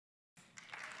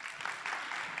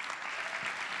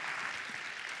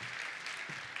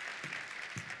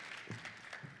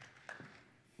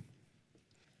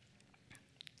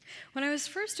When I was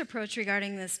first approached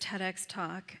regarding this TEDx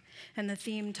talk and the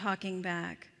theme talking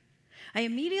back, I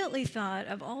immediately thought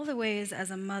of all the ways as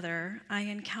a mother I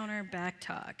encounter back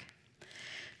talk,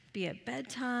 be it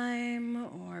bedtime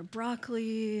or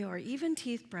broccoli or even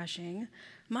teeth brushing.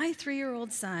 My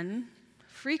 3-year-old son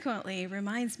frequently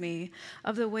reminds me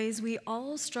of the ways we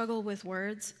all struggle with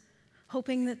words,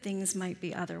 hoping that things might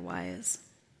be otherwise.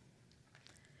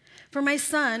 For my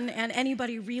son and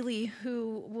anybody really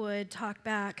who would talk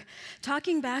back,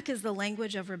 talking back is the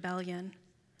language of rebellion.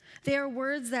 They are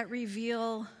words that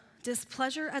reveal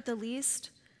displeasure at the least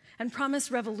and promise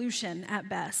revolution at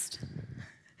best.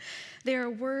 They are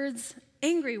words,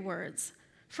 angry words,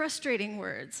 frustrating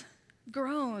words,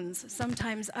 groans,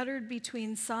 sometimes uttered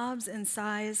between sobs and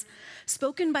sighs,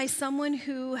 spoken by someone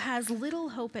who has little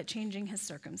hope at changing his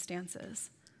circumstances.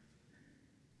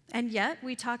 And yet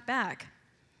we talk back.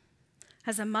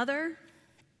 As a mother,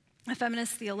 a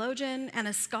feminist theologian, and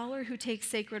a scholar who takes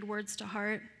sacred words to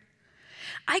heart,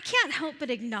 I can't help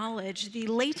but acknowledge the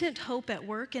latent hope at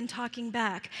work in talking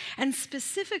back, and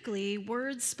specifically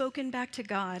words spoken back to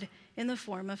God in the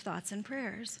form of thoughts and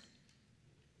prayers.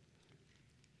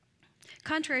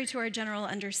 Contrary to our general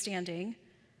understanding,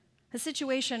 a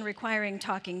situation requiring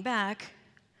talking back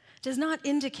does not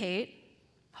indicate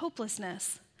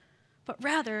hopelessness, but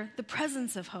rather the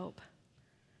presence of hope.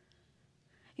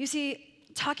 You see,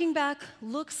 talking back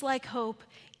looks like hope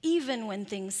even when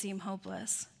things seem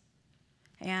hopeless.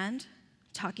 And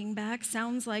talking back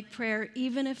sounds like prayer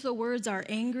even if the words are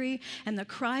angry and the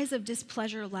cries of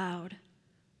displeasure loud.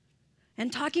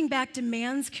 And talking back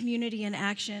demands community and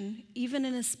action, even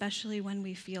and especially when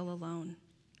we feel alone.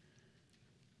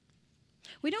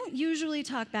 We don't usually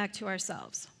talk back to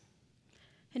ourselves.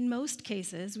 In most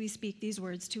cases, we speak these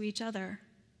words to each other.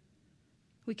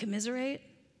 We commiserate,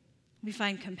 we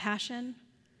find compassion,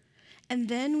 and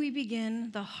then we begin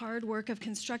the hard work of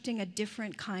constructing a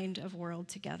different kind of world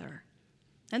together.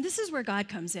 And this is where God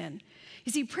comes in.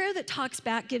 You see, prayer that talks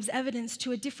back gives evidence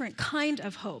to a different kind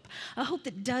of hope, a hope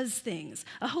that does things,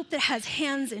 a hope that has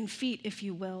hands and feet, if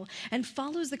you will, and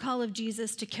follows the call of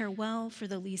Jesus to care well for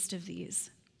the least of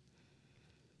these.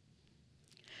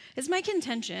 It's my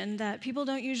contention that people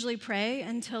don't usually pray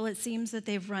until it seems that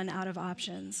they've run out of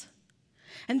options.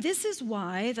 And this is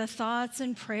why the thoughts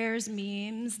and prayers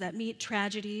memes that meet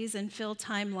tragedies and fill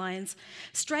timelines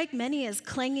strike many as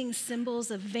clanging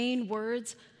symbols of vain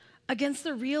words against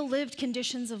the real lived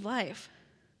conditions of life.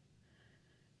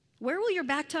 Where will your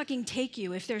backtalking take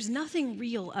you if there's nothing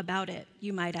real about it,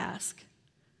 you might ask?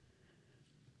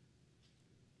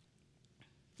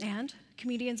 And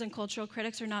comedians and cultural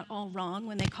critics are not all wrong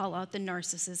when they call out the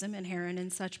narcissism inherent in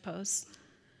such posts.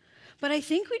 But I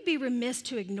think we'd be remiss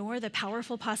to ignore the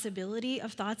powerful possibility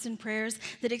of thoughts and prayers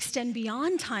that extend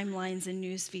beyond timelines and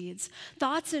news feeds.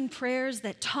 Thoughts and prayers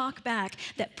that talk back,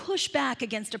 that push back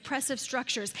against oppressive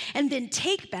structures, and then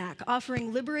take back,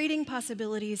 offering liberating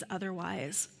possibilities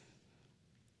otherwise.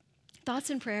 Thoughts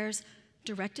and prayers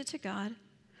directed to God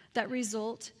that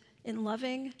result in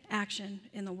loving action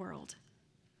in the world.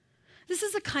 This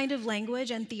is a kind of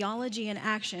language and theology in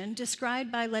action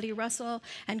described by Letty Russell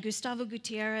and Gustavo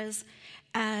Gutierrez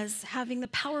as having the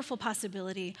powerful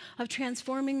possibility of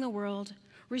transforming the world,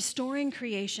 restoring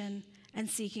creation, and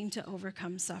seeking to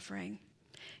overcome suffering.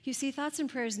 You see, thoughts and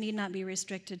prayers need not be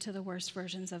restricted to the worst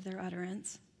versions of their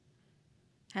utterance.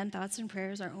 And thoughts and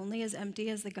prayers are only as empty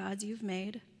as the gods you've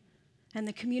made and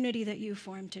the community that you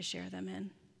formed to share them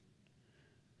in.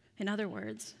 In other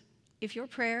words, if your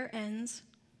prayer ends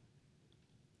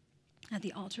at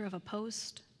the altar of a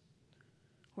post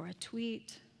or a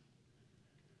tweet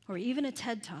or even a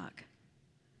TED Talk,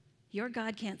 your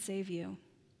God can't save you.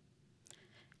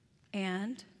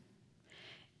 And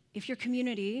if your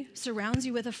community surrounds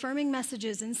you with affirming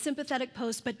messages and sympathetic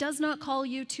posts but does not call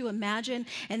you to imagine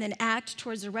and then act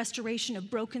towards the restoration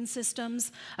of broken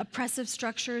systems, oppressive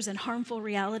structures, and harmful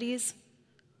realities,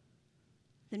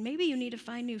 then maybe you need to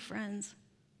find new friends.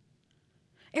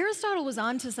 Aristotle was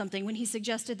onto something when he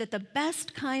suggested that the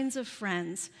best kinds of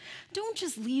friends don't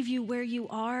just leave you where you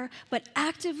are, but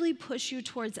actively push you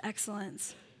towards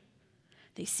excellence.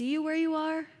 They see you where you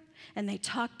are, and they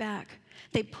talk back.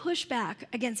 They push back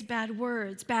against bad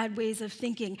words, bad ways of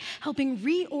thinking, helping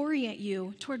reorient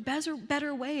you toward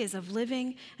better ways of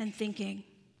living and thinking.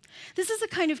 This is a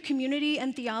kind of community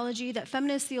and theology that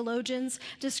feminist theologians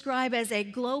describe as a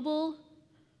global,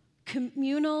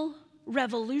 communal,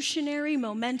 revolutionary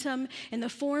momentum in the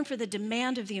form for the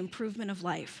demand of the improvement of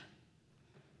life.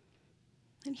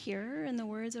 And here, in the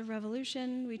words of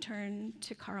revolution, we turn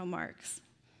to Karl Marx.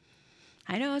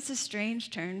 I know it's a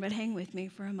strange turn, but hang with me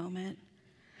for a moment.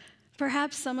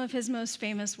 Perhaps some of his most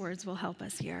famous words will help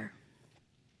us here.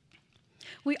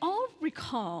 We all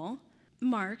recall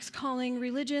Marx calling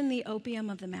religion the opium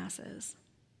of the masses.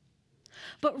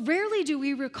 But rarely do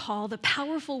we recall the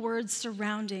powerful words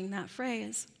surrounding that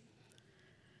phrase.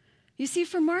 You see,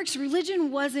 for Marx, religion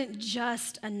wasn't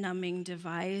just a numbing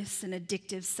device, an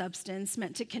addictive substance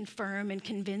meant to confirm and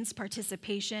convince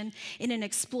participation in an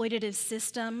exploitative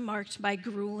system marked by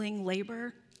grueling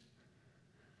labor.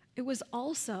 It was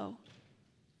also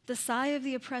the sigh of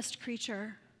the oppressed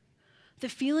creature, the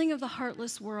feeling of the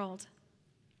heartless world,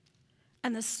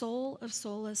 and the soul of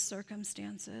soulless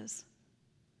circumstances.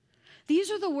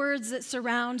 These are the words that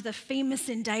surround the famous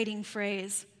indicting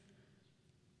phrase.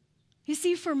 You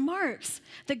see, for Marx,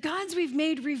 the gods we've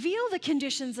made reveal the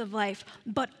conditions of life,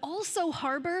 but also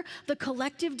harbor the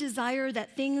collective desire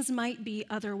that things might be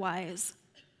otherwise.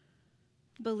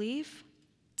 Belief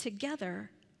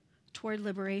together toward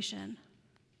liberation.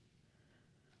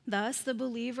 Thus, the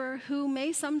believer who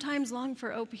may sometimes long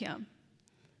for opium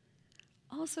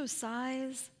also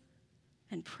sighs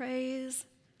and prays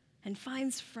and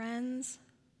finds friends.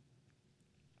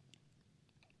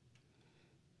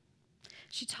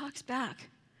 She talks back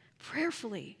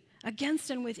prayerfully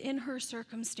against and within her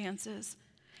circumstances,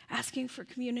 asking for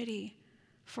community,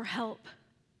 for help,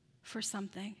 for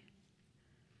something.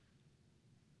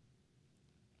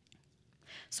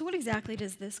 So what exactly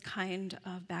does this kind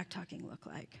of backtalking look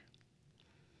like?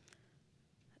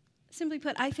 Simply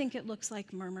put, I think it looks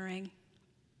like murmuring,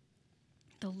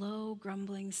 the low,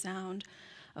 grumbling sound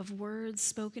of words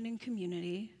spoken in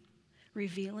community,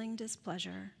 revealing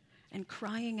displeasure and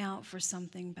crying out for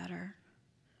something better.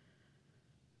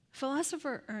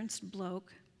 Philosopher Ernst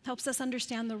Bloch helps us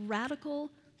understand the radical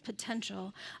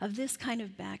potential of this kind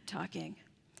of backtalking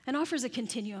and offers a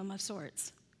continuum of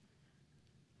sorts.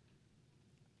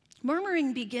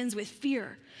 Murmuring begins with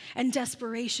fear and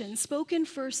desperation, spoken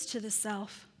first to the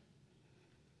self.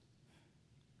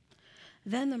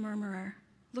 Then the murmurer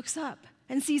looks up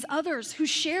and sees others who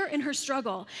share in her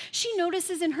struggle. She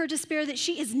notices in her despair that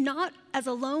she is not as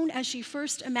alone as she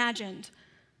first imagined.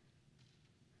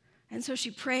 And so she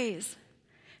prays.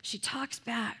 She talks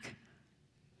back.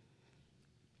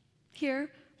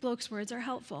 Here, Bloch's words are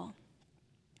helpful.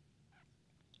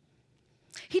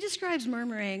 He describes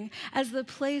murmuring as the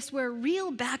place where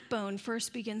real backbone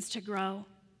first begins to grow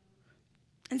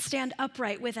and stand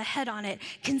upright with a head on it,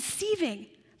 conceiving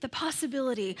the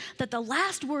possibility that the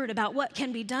last word about what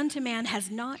can be done to man has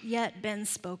not yet been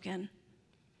spoken.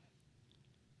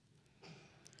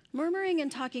 Murmuring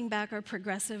and talking back are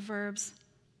progressive verbs.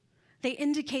 They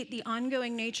indicate the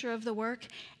ongoing nature of the work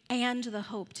and the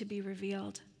hope to be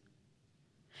revealed.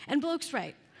 And Bloch's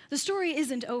right. The story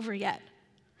isn't over yet.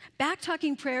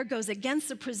 Backtalking prayer goes against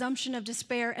the presumption of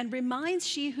despair and reminds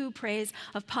she who prays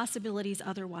of possibilities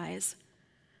otherwise.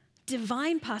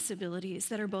 Divine possibilities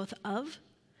that are both of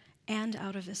and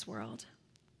out of this world.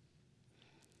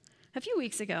 A few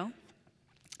weeks ago,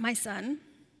 my son,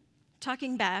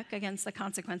 talking back against the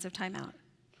consequence of timeout,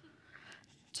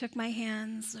 took my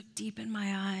hands, looked deep in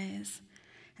my eyes,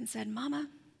 and said, "Mama,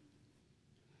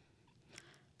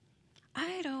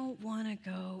 I don't want to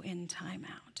go in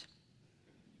timeout.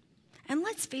 And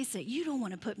let's face it, you don't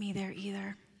want to put me there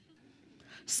either.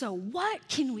 So what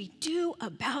can we do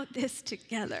about this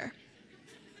together?"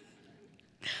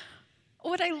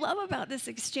 What I love about this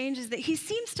exchange is that he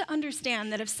seems to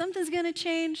understand that if something's going to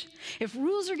change, if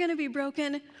rules are going to be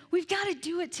broken, we've got to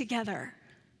do it together.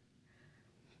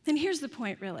 And here's the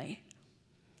point, really.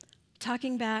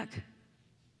 Talking back,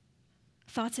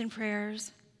 thoughts and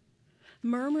prayers,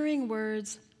 murmuring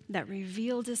words that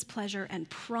reveal displeasure and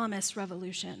promise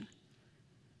revolution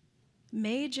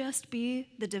may just be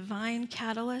the divine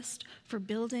catalyst for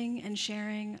building and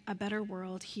sharing a better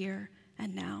world here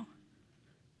and now.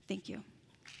 Thank you.